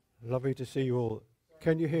Lovely to see you all.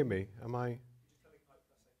 Can you hear me? Am I?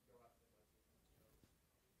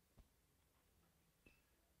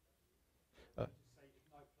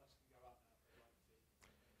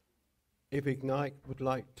 If Ignite would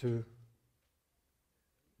like to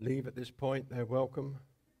leave at this point, they're welcome.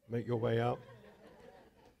 Make your way out.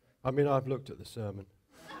 I mean, I've looked at the sermon.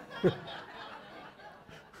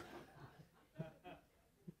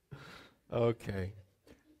 Okay.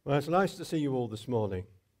 Well, it's nice to see you all this morning.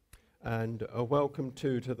 And a welcome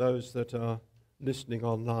too to those that are listening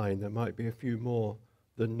online. There might be a few more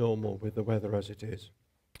than normal with the weather as it is.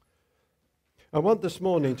 I want this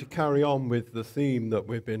morning to carry on with the theme that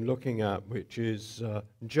we've been looking at, which is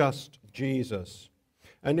just Jesus.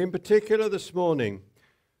 And in particular this morning,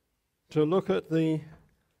 to look at the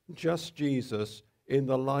just Jesus in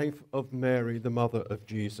the life of Mary, the mother of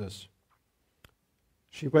Jesus.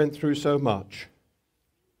 She went through so much,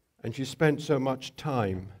 and she spent so much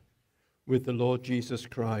time with the Lord Jesus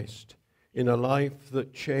Christ in a life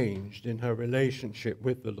that changed in her relationship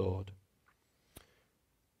with the Lord.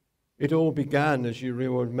 It all began, as you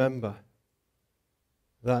will remember,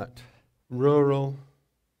 that rural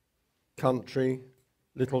country,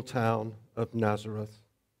 little town of Nazareth.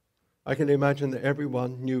 I can imagine that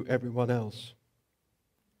everyone knew everyone else,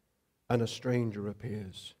 and a stranger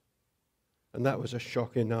appears. And that was a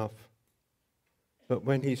shock enough. But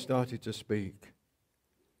when he started to speak,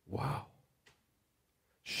 wow,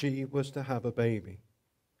 she was to have a baby,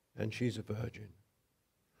 and she's a virgin.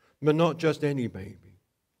 But not just any baby.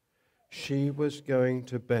 She was going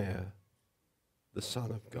to bear the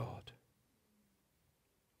Son of God.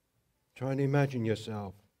 Try and imagine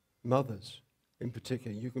yourself, mothers in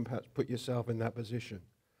particular, you can perhaps put yourself in that position.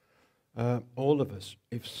 All of us,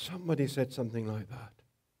 if somebody said something like that.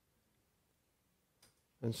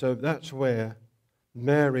 And so that's where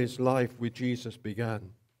Mary's life with Jesus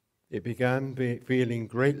began. It began feeling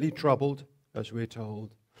greatly troubled, as we're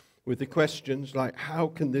told, with the questions like, how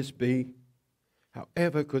can this be?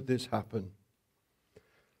 However could this happen?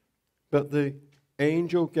 But the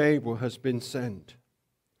angel Gabriel has been sent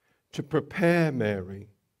to prepare Mary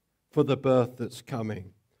for the birth that's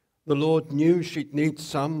coming. The Lord knew she'd need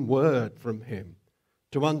some word from him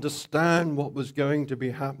to understand what was going to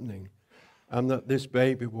be happening and that this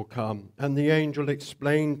baby will come. And the angel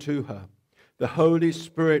explained to her, the Holy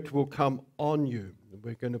Spirit will come on you.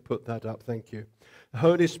 We're going to put that up, thank you. The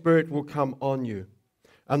Holy Spirit will come on you,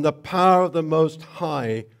 and the power of the Most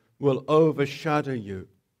High will overshadow you.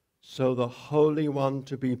 So the Holy One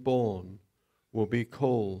to be born will be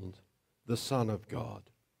called the Son of God.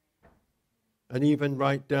 And even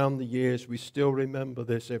right down the years, we still remember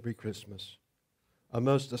this every Christmas. A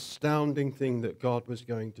most astounding thing that God was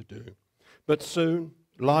going to do. But soon,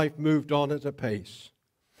 life moved on at a pace.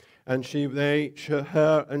 And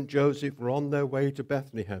her and Joseph were on their way to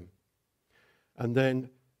Bethlehem. And then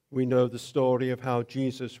we know the story of how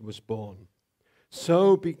Jesus was born.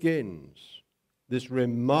 So begins this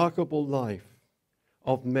remarkable life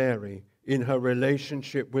of Mary in her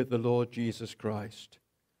relationship with the Lord Jesus Christ.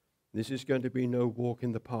 This is going to be no walk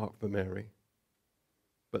in the park for Mary,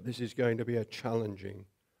 but this is going to be a challenging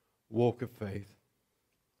walk of faith.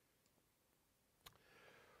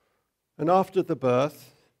 And after the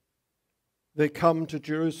birth, they come to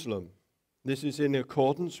Jerusalem. This is in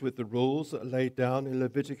accordance with the rules that are laid down in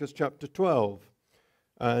Leviticus chapter 12.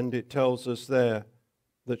 And it tells us there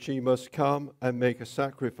that she must come and make a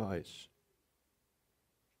sacrifice.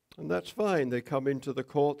 And that's fine. They come into the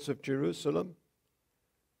courts of Jerusalem.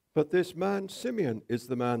 But this man, Simeon, is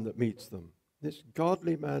the man that meets them. This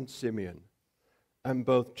godly man, Simeon. And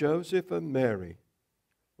both Joseph and Mary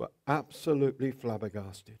were absolutely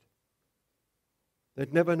flabbergasted.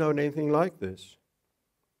 They'd never known anything like this.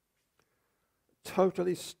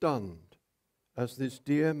 Totally stunned as this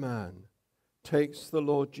dear man takes the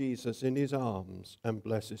Lord Jesus in his arms and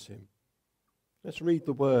blesses him. Let's read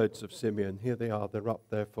the words of Simeon. Here they are. They're up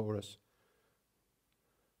there for us.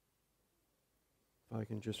 If I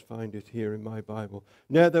can just find it here in my Bible.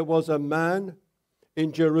 Now there was a man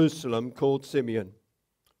in Jerusalem called Simeon,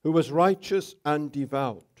 who was righteous and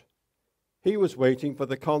devout. He was waiting for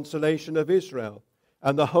the consolation of Israel,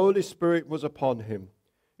 and the Holy Spirit was upon him.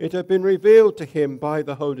 It had been revealed to him by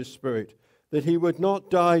the Holy Spirit that he would not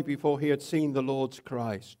die before he had seen the Lord's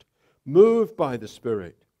Christ. Moved by the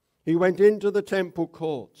Spirit, he went into the temple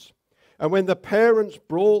courts. And when the parents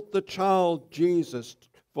brought the child Jesus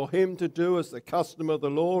for him to do as the custom of the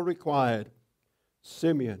law required,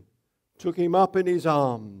 Simeon took him up in his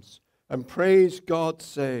arms and praised God,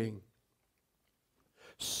 saying,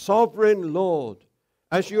 Sovereign Lord,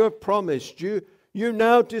 as you have promised, You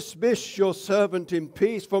now dismiss your servant in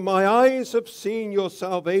peace, for my eyes have seen your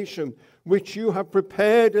salvation, which you have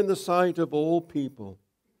prepared in the sight of all people,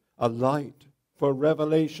 a light for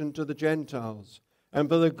revelation to the Gentiles, and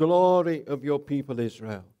for the glory of your people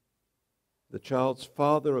Israel. The child's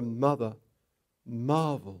father and mother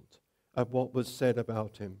marveled at what was said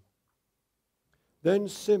about him. Then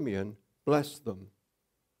Simeon blessed them,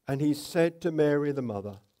 and he said to Mary the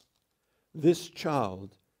mother, "This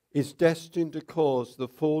child is destined to cause the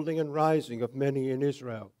falling and rising of many in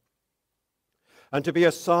Israel, and to be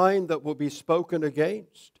a sign that will be spoken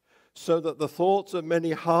against, so that the thoughts of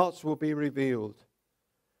many hearts will be revealed,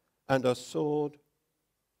 and a sword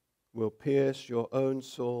will pierce your own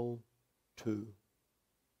soul too."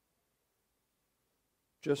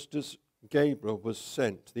 Just as Gabriel was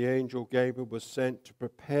sent, the angel Gabriel was sent to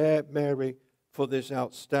prepare Mary for this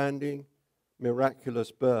outstanding,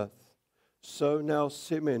 miraculous birth, so now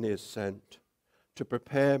Simeon is sent to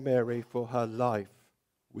prepare Mary for her life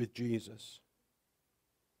with Jesus,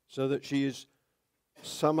 so that she has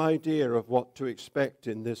some idea of what to expect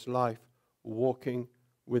in this life, walking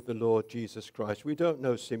with the Lord Jesus Christ. We don't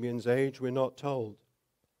know Simeon's age, we're not told.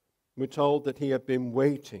 We're told that he had been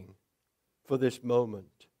waiting for this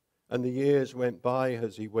moment, and the years went by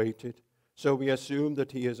as he waited, so we assume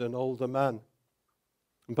that he is an older man.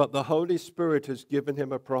 But the Holy Spirit has given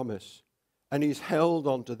him a promise, and he's held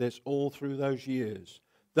on to this all through those years,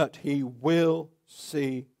 that he will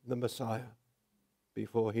see the Messiah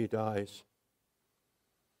before he dies.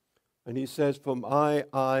 And he says, "For my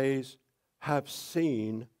eyes have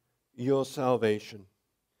seen your salvation."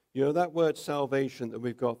 You know, that word salvation that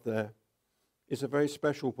we've got there is a very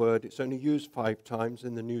special word. It's only used 5 times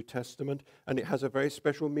in the New Testament, and it has a very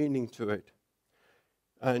special meaning to it.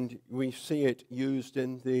 And we see it used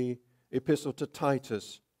in the Epistle to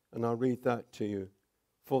Titus, and I'll read that to you.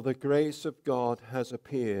 "For the grace of God has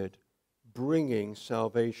appeared, bringing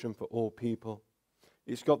salvation for all people."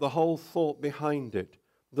 It's got the whole thought behind it,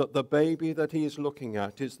 that the baby that he is looking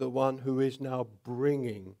at is the one who is now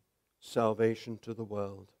bringing salvation to the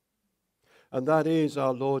world. And that is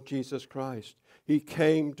our Lord Jesus Christ. He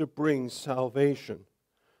came to bring salvation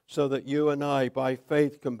so that you and I, by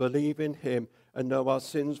faith, can believe in him and know our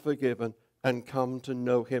sins forgiven and come to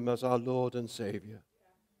know him as our Lord and Savior.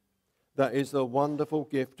 That is the wonderful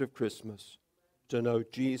gift of Christmas, to know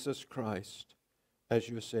Jesus Christ as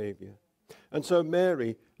your Savior. And so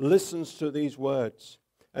Mary listens to these words,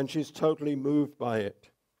 and she's totally moved by it.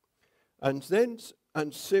 And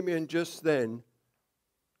Simeon just then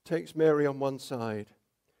takes Mary on one side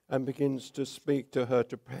and begins to speak to her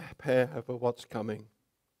to prepare her for what's coming.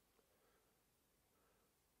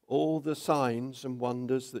 All the signs and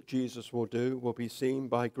wonders that Jesus will do will be seen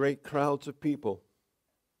by great crowds of people.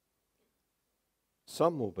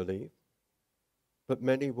 Some will believe, but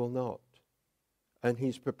many will not. And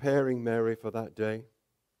he's preparing Mary for that day.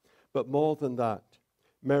 But more than that,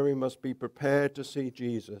 Mary must be prepared to see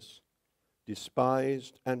Jesus,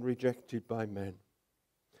 despised and rejected by men.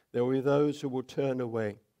 There will be those who will turn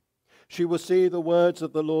away. She will see the words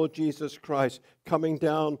of the Lord Jesus Christ coming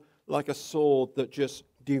down like a sword that just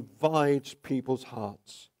divides people's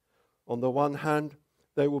hearts. On the one hand,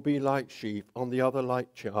 they will be like sheep, on the other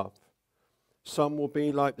like chaff. Some will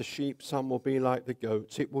be like the sheep, some will be like the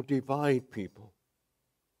goats. It will divide people.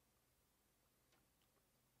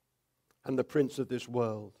 And the prince of this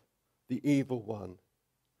world, the evil one,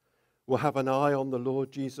 will have an eye on the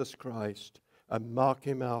Lord Jesus Christ and mark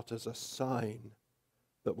him out as a sign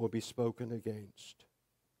that will be spoken against.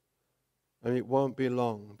 And it won't be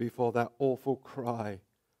long before that awful cry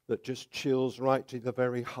that just chills right to the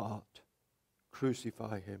very heart,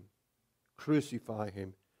 "Crucify him, crucify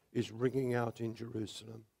him," is ringing out in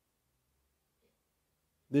Jerusalem.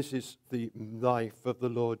 This is the life of the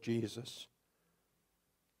Lord Jesus.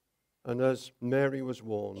 And as Mary was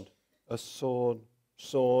warned, a sword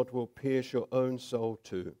will pierce your own soul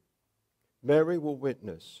too. Mary will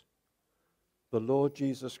witness the Lord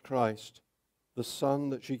Jesus Christ, the Son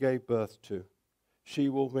that she gave birth to. She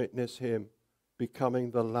will witness him becoming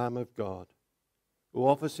the Lamb of God, who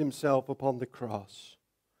offers himself upon the cross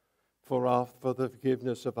for the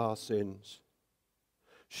forgiveness of our sins.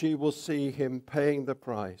 She will see him paying the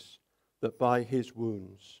price that by his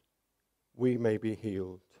wounds we may be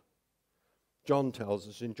healed. John tells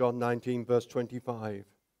us in John 19, verse 25,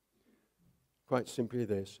 quite simply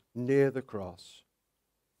this: near the cross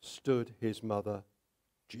stood his mother,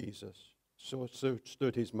 Jesus. So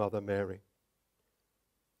stood his mother, Mary.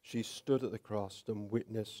 She stood at the cross and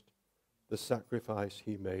witnessed the sacrifice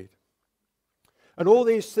he made. And all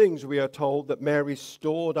these things we are told that Mary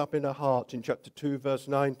stored up in her heart in chapter 2, verse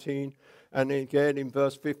 19, And again in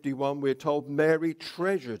verse 51, we're told Mary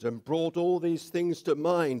treasured and brought all these things to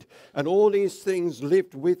mind, and all these things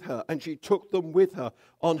lived with her, and she took them with her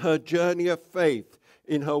on her journey of faith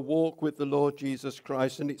in her walk with the Lord Jesus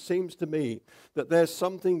Christ. And it seems to me that there's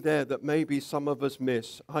something there that maybe some of us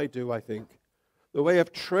miss. I do, I think. The way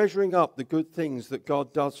of treasuring up the good things that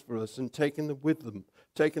God does for us and taking them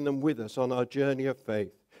with us on our journey of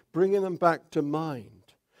faith, bringing them back to mind.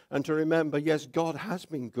 And to remember, yes, God has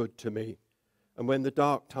been good to me. And when the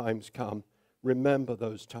dark times come, remember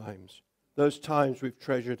those times we've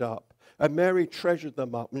treasured up. And Mary treasured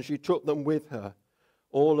them up, and she took them with her,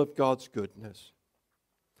 all of God's goodness.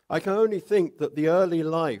 I can only think that the early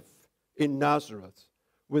life in Nazareth,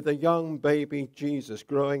 with a young baby Jesus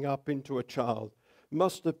growing up into a child,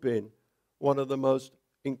 must have been one of the most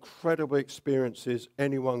incredible experiences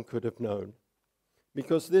anyone could have known.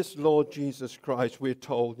 Because this Lord Jesus Christ, we're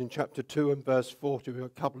told in chapter 2 and verse 40, a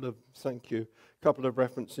couple of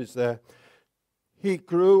references there. He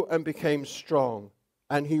grew and became strong,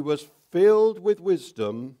 and he was filled with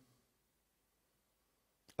wisdom,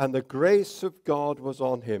 and the grace of God was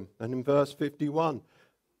on him. And in verse 51,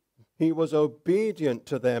 he was obedient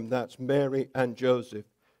to them, that's Mary and Joseph.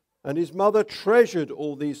 And his mother treasured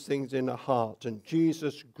all these things in her heart, and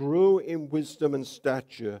Jesus grew in wisdom and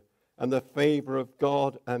stature and the favor of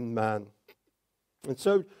God and man. And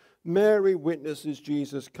so Mary witnesses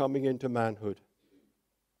Jesus coming into manhood.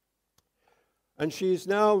 And she's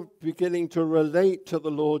now beginning to relate to the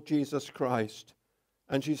Lord Jesus Christ.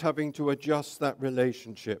 And she's having to adjust that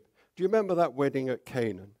relationship. Do you remember that wedding at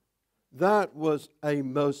Canaan? That was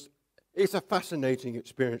it's a fascinating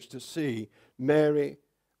experience to see Mary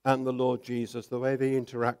and the Lord Jesus, the way they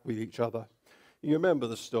interact with each other. You remember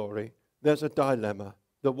the story. There's a dilemma.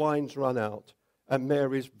 The wine's run out, and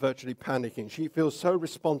Mary's virtually panicking. She feels so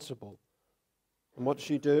responsible. And what does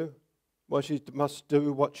she do? Well, she must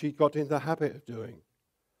do what she got in the habit of doing,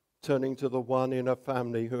 turning to the one in her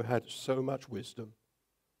family who had so much wisdom.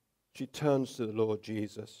 She turns to the Lord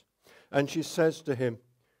Jesus, and she says to him,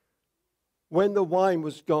 when the wine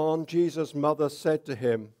was gone, Jesus' mother said to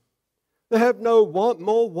him, they have no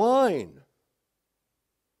more wine.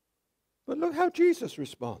 But look how Jesus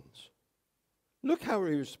responds. Look how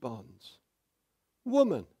he responds.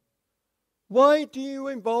 Woman, why do you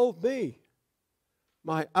involve me?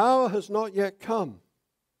 My hour has not yet come.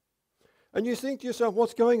 And you think to yourself,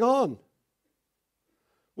 what's going on?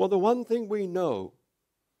 Well, the one thing we know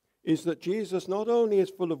is that Jesus not only is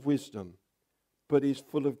full of wisdom, but he's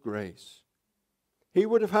full of grace. He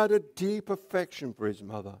would have had a deep affection for his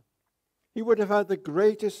mother. He would have had the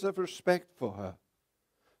greatest of respect for her.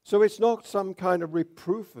 So it's not some kind of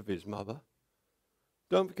reproof of his mother.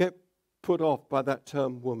 Don't get put off by that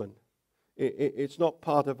term woman. It's not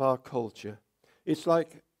part of our culture. It's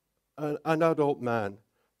like an adult man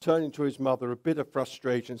turning to his mother, a bit of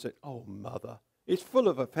frustration, saying, oh, mother. It's full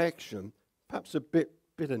of affection, perhaps a bit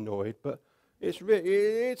annoyed, but it's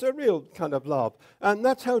a real kind of love. And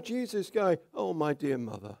that's how Jesus is going, oh, my dear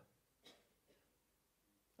mother.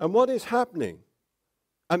 And what is happening?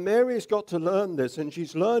 And Mary's got to learn this, and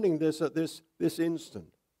she's learning this at this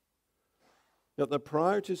instant. That the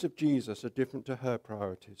priorities of Jesus are different to her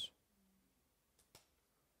priorities.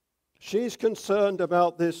 She's concerned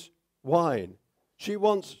about this wine. She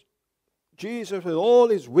wants Jesus with all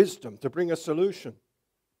his wisdom to bring a solution.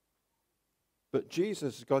 But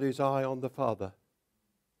Jesus has got his eye on the Father.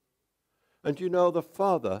 And you know, the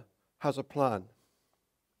Father has a plan.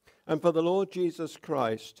 And for the Lord Jesus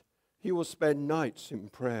Christ, he will spend nights in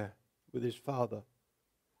prayer with his Father.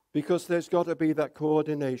 Because there's got to be that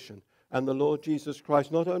coordination. And the Lord Jesus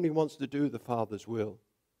Christ not only wants to do the Father's will,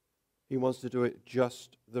 he wants to do it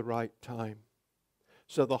just the right time.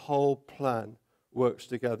 So the whole plan works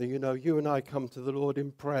together. You know, you and I come to the Lord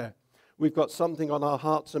in prayer. We've got something on our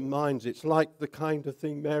hearts and minds. It's like the kind of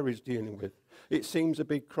thing Mary's dealing with. It seems a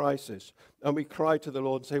big crisis. And we cry to the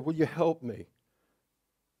Lord and say, will you help me?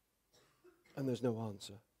 And there's no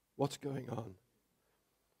answer. What's going on?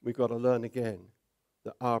 We've got to learn again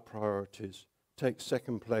that our priorities take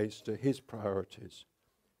second place to his priorities.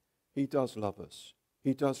 He does love us.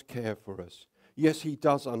 He does care for us. Yes, he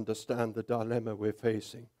does understand the dilemma we're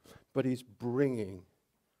facing, but he's bringing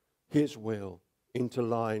his will into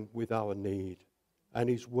line with our need, and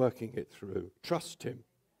he's working it through. Trust him.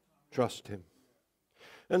 Trust him.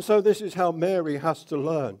 And so this is how Mary has to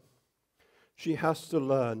learn. She has to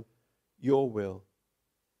learn, your will,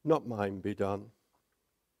 not mine, be done.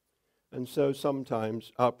 And so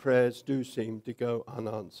sometimes our prayers do seem to go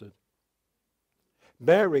unanswered.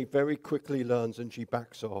 Mary very quickly learns, and she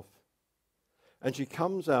backs off. And she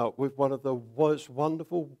comes out with one of the most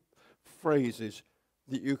wonderful phrases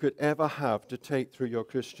that you could ever have to take through your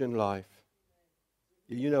Christian life.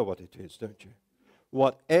 You know what it is, don't you?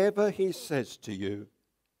 Whatever he says to you,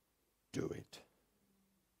 do it.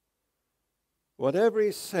 Whatever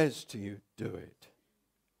he says to you, do it.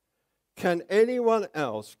 Can anyone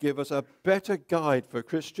else give us a better guide for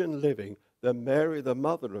Christian living than Mary, the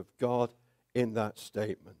Mother of God, in that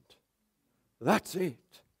statement? That's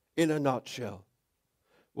it, in a nutshell.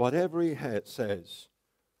 Whatever he says,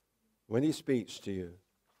 when he speaks to you,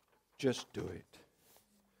 just do it.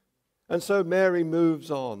 And so Mary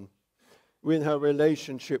moves on with her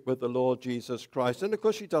relationship with the Lord Jesus Christ. And of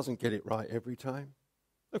course she doesn't get it right every time.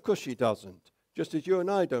 Of course she doesn't. Just as you and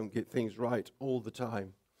I don't get things right all the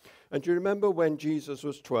time. And do you remember when Jesus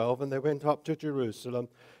was 12 and they went up to Jerusalem?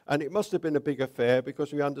 And it must have been a big affair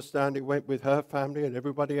because we understand it went with her family and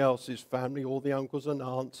everybody else's family, all the uncles and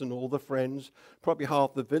aunts and all the friends. Probably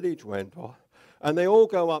half the village went. And they all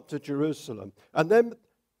go up to Jerusalem. And then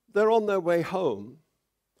they're on their way home.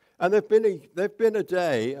 And they've been a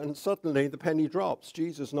day, and suddenly the penny drops.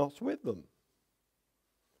 Jesus not with them.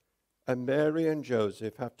 And Mary and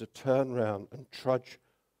Joseph have to turn round and trudge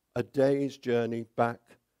a day's journey back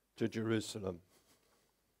to Jerusalem.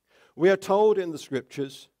 We are told in the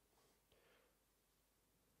scriptures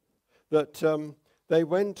that they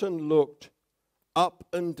went and looked up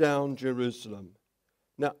and down Jerusalem.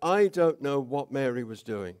 Now, I don't know what Mary was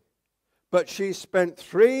doing, but she spent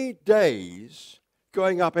 3 days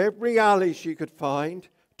going up every alley she could find,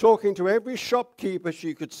 talking to every shopkeeper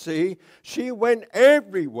she could see. She went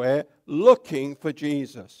everywhere looking for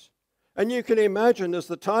Jesus. And you can imagine as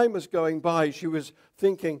the time was going by, she was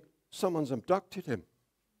thinking, someone's abducted him.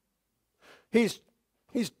 He's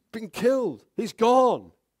been killed. He's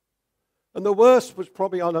gone. And the worst was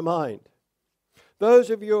probably on her mind. Those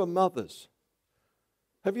of you who are mothers,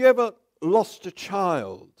 have you ever lost a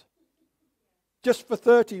child just for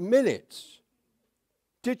 30 minutes?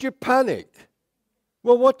 Did you panic?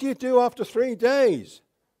 Well, what do you do after 3 days?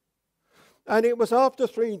 And it was after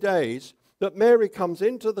 3 days that Mary comes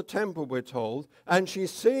into the temple, we're told, and she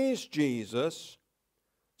sees Jesus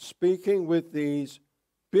speaking with these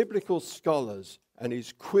biblical scholars, and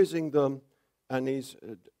he's quizzing them, and he's,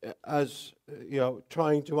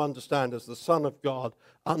 trying to understand, as the Son of God,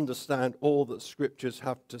 understand all that Scriptures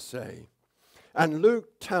have to say. And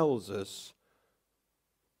Luke tells us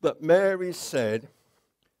that Mary said,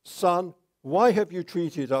 "Son, why have you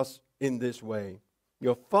treated us in this way?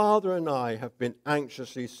 Your father and I have been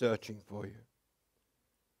anxiously searching for you."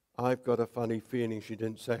 I've got a funny feeling she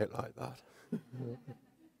didn't say it like that.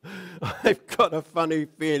 I've got a funny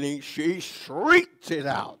feeling she shrieked it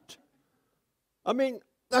out. I mean,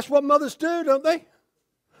 that's what mothers do, don't they?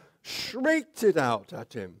 Shrieked it out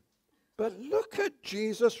at him. But look at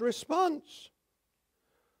Jesus' response.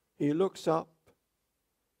 He looks up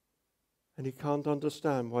and he can't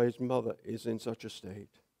understand why his mother is in such a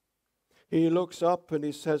state. He looks up and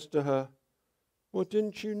he says to her, "Well,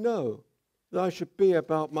 didn't you know that I should be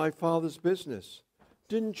about my Father's business?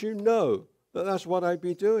 Didn't you know that that's what I'd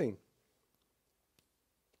be doing?"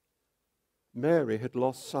 Mary had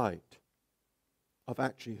lost sight of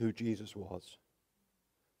actually who Jesus was.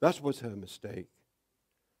 That was her mistake.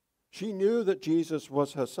 She knew that Jesus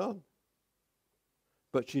was her son,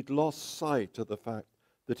 but she'd lost sight of the fact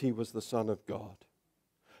that he was the Son of God.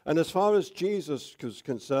 And as far as Jesus was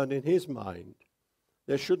concerned, in his mind,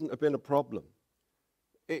 there shouldn't have been a problem.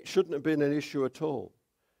 It shouldn't have been an issue at all.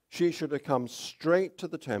 She should have come straight to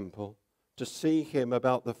the temple to see him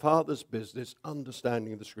about the Father's business,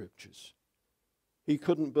 understanding the Scriptures. He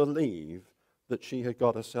couldn't believe that she had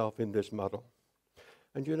got herself in this muddle.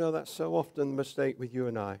 And you know, that's so often the mistake with you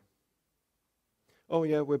and I. Oh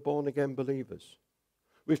yeah, we're born again believers.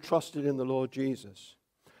 We've trusted in the Lord Jesus.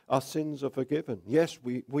 Our sins are forgiven. Yes,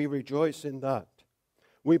 we rejoice in that.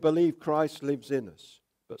 We believe Christ lives in us.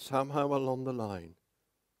 But somehow along the line,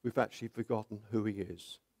 we've actually forgotten who he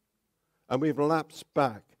is. And we've lapsed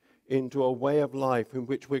back into a way of life in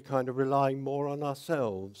which we're kind of relying more on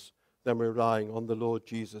ourselves than relying on the Lord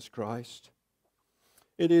Jesus Christ.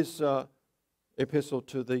 It is epistle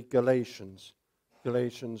to the Galatians,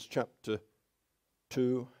 Galatians chapter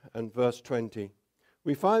 2 and verse 20.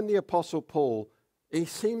 We find the Apostle Paul, he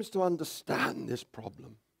seems to understand this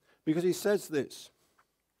problem because he says this: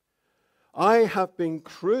 "I have been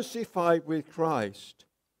crucified with Christ,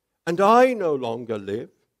 and I no longer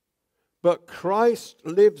live, but Christ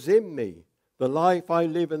lives in me. The life I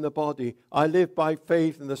live in the body, I live by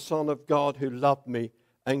faith in the Son of God who loved me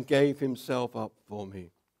and gave himself up for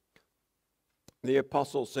me." The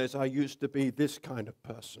apostle says, I used to be this kind of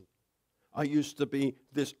person. I used to be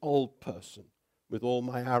this old person. with all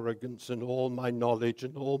my arrogance and all my knowledge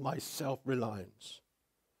and all my self-reliance.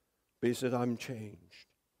 But he said, I'm changed.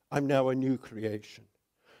 I'm now a new creation.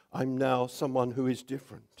 I'm now someone who is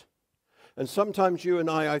different. And sometimes you and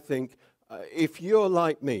I think, if you're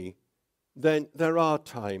like me, then there are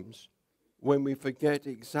times when we forget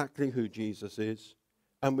exactly who Jesus is,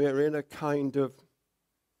 and we're in a kind of,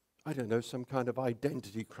 I don't know, some kind of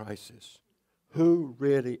identity crisis. Who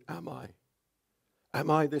really am I? Am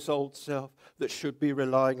I this old self that should be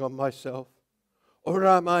relying on myself? Or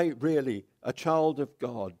am I really a child of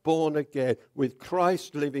God, born again, with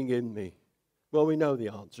Christ living in me? Well, we know the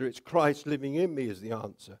answer. It's Christ living in me is the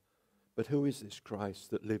answer. But who is this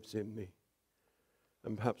Christ that lives in me?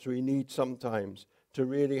 And perhaps we need sometimes to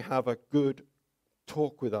really have a good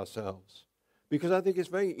talk with ourselves. Because I think it's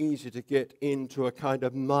very easy to get into a kind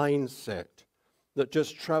of mindset that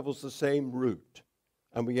just travels the same route,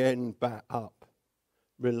 and we end back up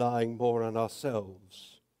relying more on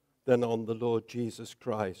ourselves than on the Lord Jesus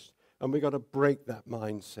Christ. And we've got to break that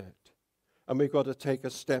mindset. And we've got to take a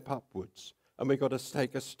step upwards. And we've got to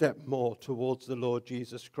take a step more towards the Lord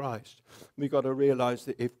Jesus Christ. We've got to realize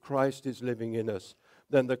that if Christ is living in us,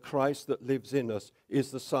 then the Christ that lives in us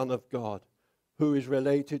is the Son of God, who is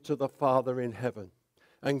related to the Father in heaven.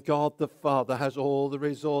 And God the Father has all the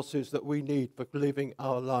resources that we need for living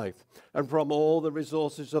our life. And from all the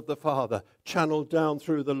resources of the Father, channeled down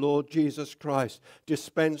through the Lord Jesus Christ,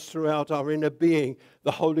 dispensed throughout our inner being,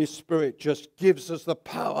 the Holy Spirit just gives us the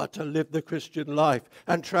power to live the Christian life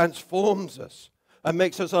and transforms us and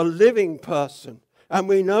makes us a living person. And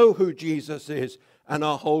we know who Jesus is, and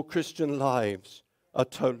our whole Christian lives are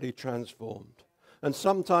totally transformed. And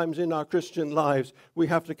sometimes in our Christian lives, we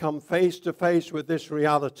have to come face to face with this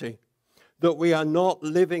reality that we are not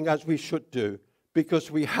living as we should do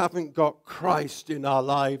because we haven't got Christ in our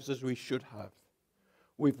lives as we should have.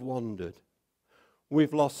 We've wandered.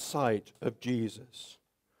 We've lost sight of Jesus.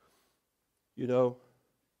 You know,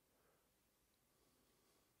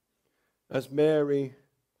 as Mary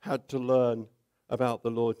had to learn about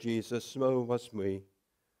the Lord Jesus, so must we.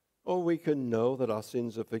 Or we can know that our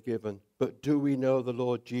sins are forgiven, but do we know the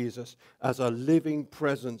Lord Jesus as a living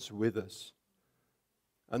presence with us?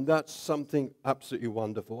 And that's something absolutely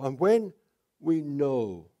wonderful. And when we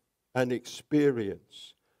know and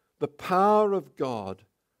experience the power of God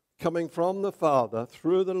coming from the Father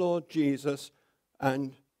through the Lord Jesus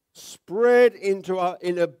and spread into our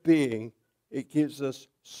inner being, it gives us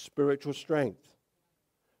spiritual strength.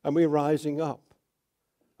 And we're rising up.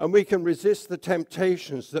 And we can resist the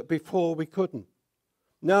temptations that before we couldn't.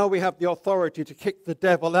 Now we have the authority to kick the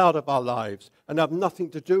devil out of our lives and have nothing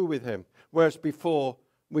to do with him, whereas before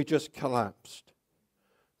we just collapsed.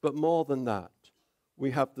 But more than that, we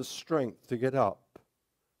have the strength to get up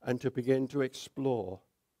and to begin to explore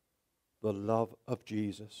the love of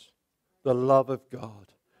Jesus, the love of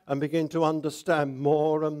God, and begin to understand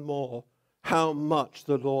more and more how much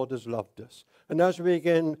the Lord has loved us. And as we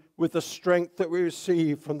begin with the strength that we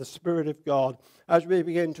receive from the Spirit of God, as we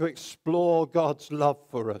begin to explore God's love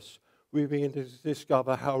for us, we begin to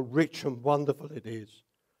discover how rich and wonderful it is.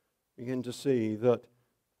 We begin to see that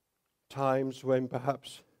times when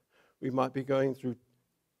perhaps we might be going through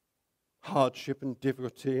hardship and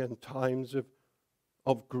difficulty and times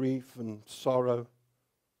of grief and sorrow,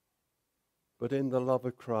 but in the love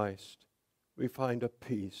of Christ, we find a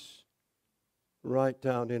peace right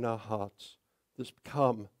down in our hearts that's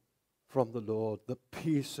come from the Lord, the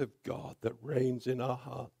peace of God that reigns in our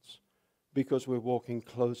hearts because we're walking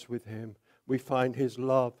close with him. We find his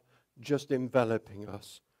love just enveloping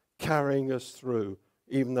us, carrying us through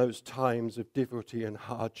even those times of difficulty and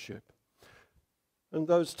hardship. And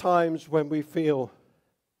those times when we feel,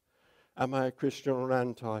 am I a Christian or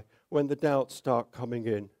anti? When the doubts start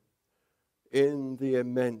coming in the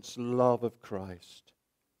immense love of Christ,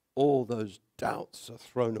 all those doubts are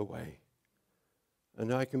thrown away.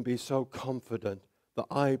 And I can be so confident that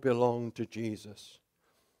I belong to Jesus.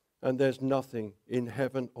 And there's nothing in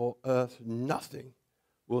heaven or earth, nothing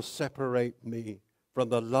will separate me from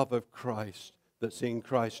the love of Christ that's in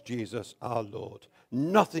Christ Jesus our Lord.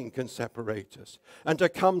 Nothing can separate us. And to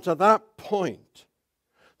come to that point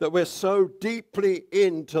that we're so deeply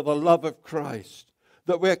into the love of Christ,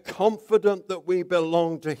 that we're confident that we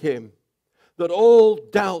belong to him, that all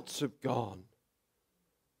doubts have gone.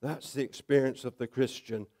 That's the experience of the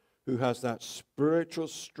Christian who has that spiritual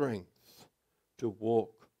strength to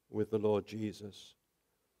walk with the Lord Jesus.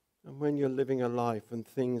 And when you're living a life and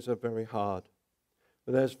things are very hard,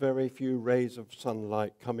 there's very few rays of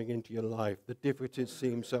sunlight coming into your life, the difficulties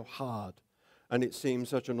seem so hard, and it seems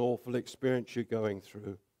such an awful experience you're going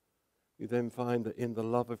through. you then find that in the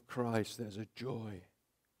love of Christ there's a joy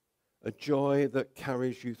that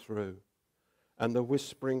carries you through, and the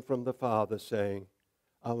whispering from the Father saying,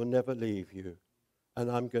 I will never leave you, and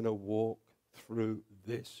I'm going to walk through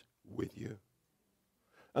this with you.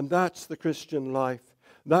 And that's the Christian life.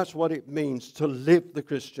 That's what it means to live the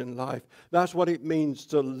Christian life. That's what it means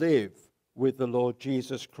to live with the Lord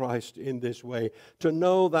Jesus Christ in this way. To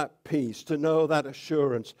know that peace, to know that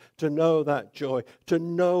assurance, to know that joy, to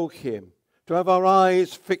know Him, to have our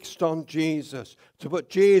eyes fixed on Jesus, to put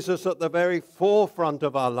Jesus at the very forefront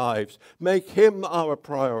of our lives, make Him our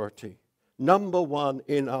priority, number one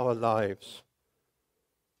in our lives.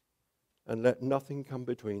 And let nothing come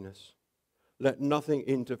between us. Let nothing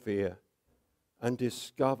interfere, and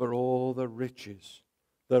discover all the riches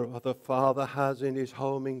that the Father has in His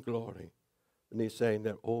home in glory. And He's saying,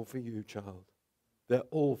 they're all for you, child. They're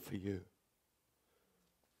all for you.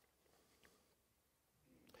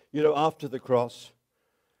 You know, after the cross,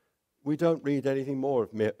 we don't read anything more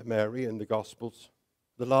of Mary in the Gospels.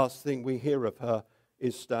 The last thing we hear of her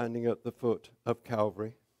is standing at the foot of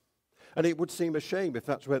Calvary. And it would seem a shame if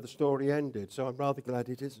that's where the story ended, so I'm rather glad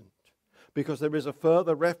it isn't. Because there is a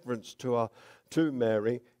further reference to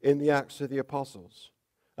Mary in the Acts of the Apostles.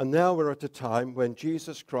 And now we're at a time when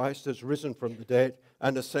Jesus Christ has risen from the dead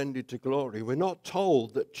and ascended to glory. We're not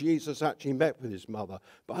told that Jesus actually met with His mother,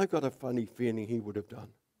 but I've got a funny feeling He would have done.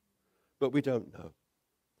 But we don't know.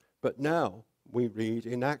 But now we read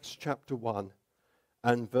in Acts chapter 1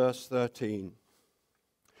 and verse 13.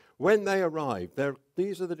 When they arrived,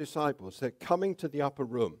 these are the disciples, they're coming to the upper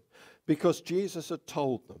room because Jesus had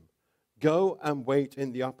told them, go and wait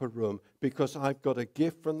in the upper room because I've got a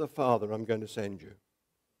gift from the Father I'm going to send you.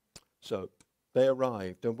 So they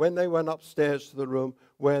arrived, and when they went upstairs to the room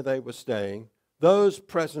where they were staying, those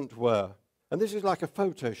present were, and this is like a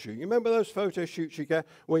photo shoot. You remember those photo shoots you get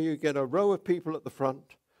where you get a row of people at the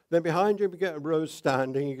front, then behind you get a row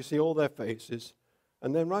standing, you can see all their faces,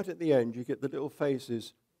 and then right at the end you get the little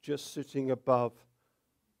faces just sitting above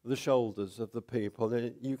the shoulders of the people.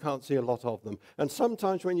 And you can't see a lot of them. And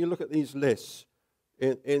sometimes when you look at these lists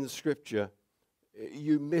in Scripture,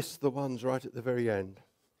 you miss the ones right at the very end.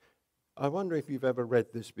 I wonder if you've ever read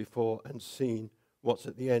this before and seen what's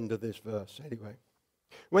at the end of this verse. Anyway,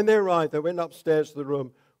 when they arrived, they went upstairs to the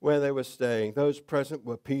room where they were staying. Those present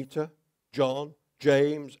were Peter, John,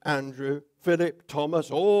 James, Andrew, Philip,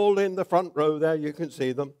 Thomas, all in the front row there. You can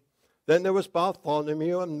see them. Then there was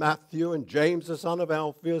Bartholomew and Matthew and James the son of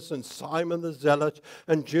Alphaeus and Simon the Zealot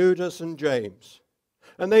and Judas and James.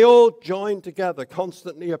 And they all joined together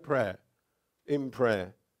constantly in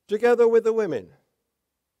prayer, together with the women.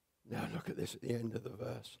 Now look at this at the end of the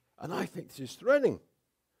verse. And I think this is thrilling.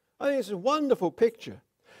 I think it's a wonderful picture.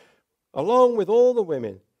 Along with all the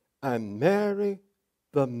women, and Mary,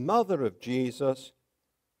 the mother of Jesus,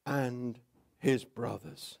 and His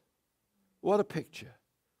brothers. What a picture.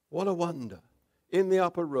 What a wonder. In the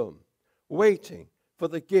upper room, waiting for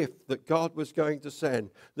the gift that God was going to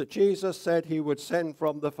send, that Jesus said He would send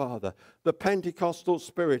from the Father. The Pentecostal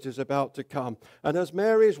Spirit is about to come. And as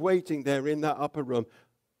Mary is waiting there in that upper room,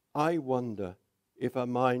 I wonder if her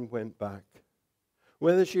mind went back.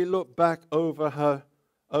 Whether she looked back over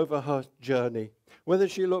her journey. Whether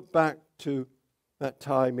she looked back to that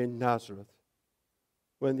time in Nazareth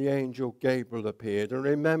when the angel Gabriel appeared and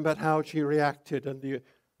remembered how she reacted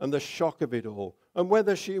and the shock of it all. And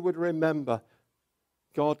whether she would remember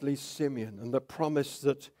godly Simeon and the promise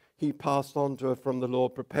that he passed on to her from the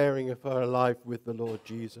Lord, preparing her for her life with the Lord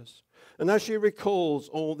Jesus. And as she recalls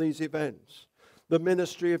all these events, the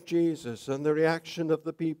ministry of Jesus and the reaction of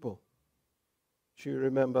the people, she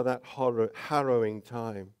remember that harrowing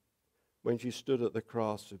time when she stood at the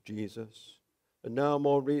cross of Jesus. And now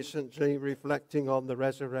more recently reflecting on the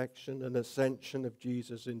resurrection and ascension of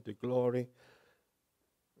Jesus into glory.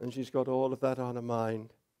 And she's got all of that on her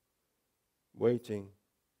mind, waiting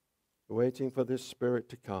for this Spirit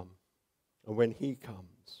to come. And when He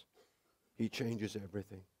comes, He changes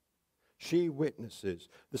everything. She witnesses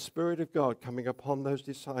the Spirit of God coming upon those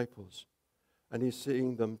disciples, and He's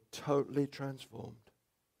seeing them totally transformed.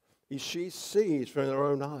 She sees from her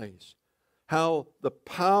own eyes how the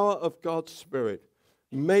power of God's Spirit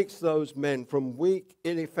makes those men from weak,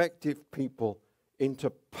 ineffective people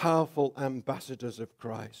into powerful ambassadors of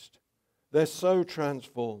Christ. They're so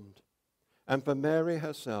transformed. And for Mary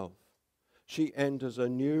herself, she enters a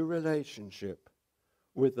new relationship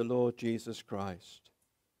with the Lord Jesus Christ.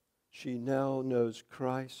 She now knows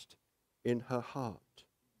Christ in her heart.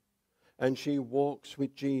 And she walks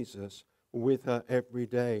with Jesus with her every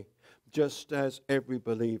day, just as every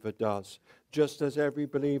believer does, just as every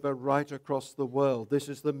believer right across the world. This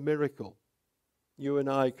is the miracle. You and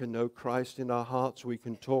I can know Christ in our hearts. We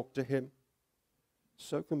can talk to him.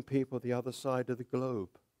 So can people the other side of the globe.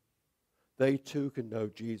 They too can know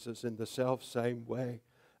Jesus in the self-same way.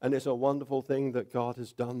 And it's a wonderful thing that God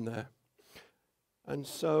has done there. And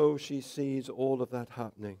so she sees all of that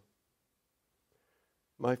happening.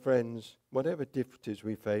 My friends, whatever difficulties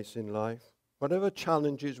we face in life, whatever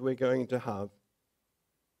challenges we're going to have,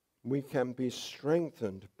 we can be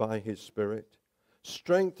strengthened by his Spirit,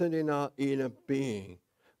 strengthened in our inner being,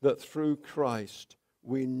 that through Christ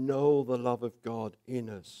we know the love of God in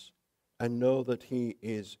us and know that he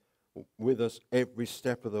is with us every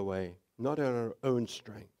step of the way, not in our own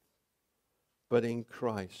strength, but in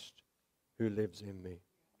Christ who lives in me.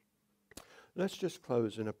 Let's just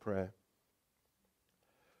close in a prayer.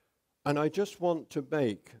 And I just want to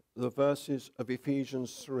make the verses of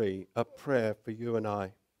Ephesians 3 a prayer for you and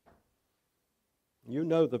I. You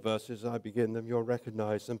know the verses, I begin them, you'll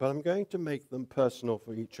recognize them, but I'm going to make them personal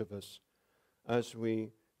for each of us as we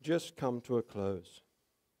just come to a close.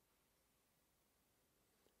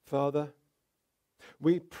 Father,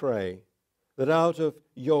 we pray that out of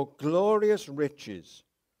your glorious riches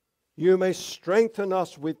you may strengthen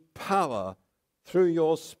us with power through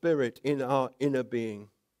your Spirit in our inner being,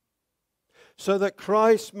 so that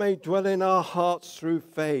Christ may dwell in our hearts through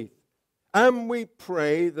faith. And we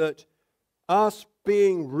pray that us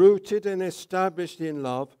being rooted and established in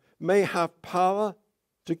love may have power,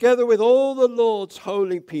 together with all the Lord's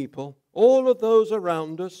holy people, all of those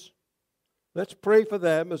around us. Let's pray for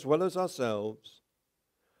them as well as ourselves,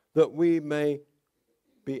 that we may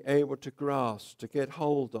be able to grasp, to get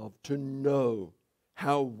hold of, to know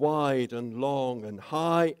how wide and long and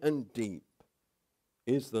high and deep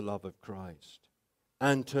is the love of Christ,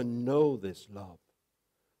 and to know this love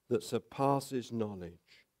that surpasses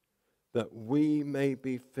knowledge, that we may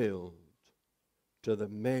be filled to the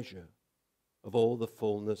measure of all the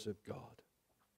fullness of God.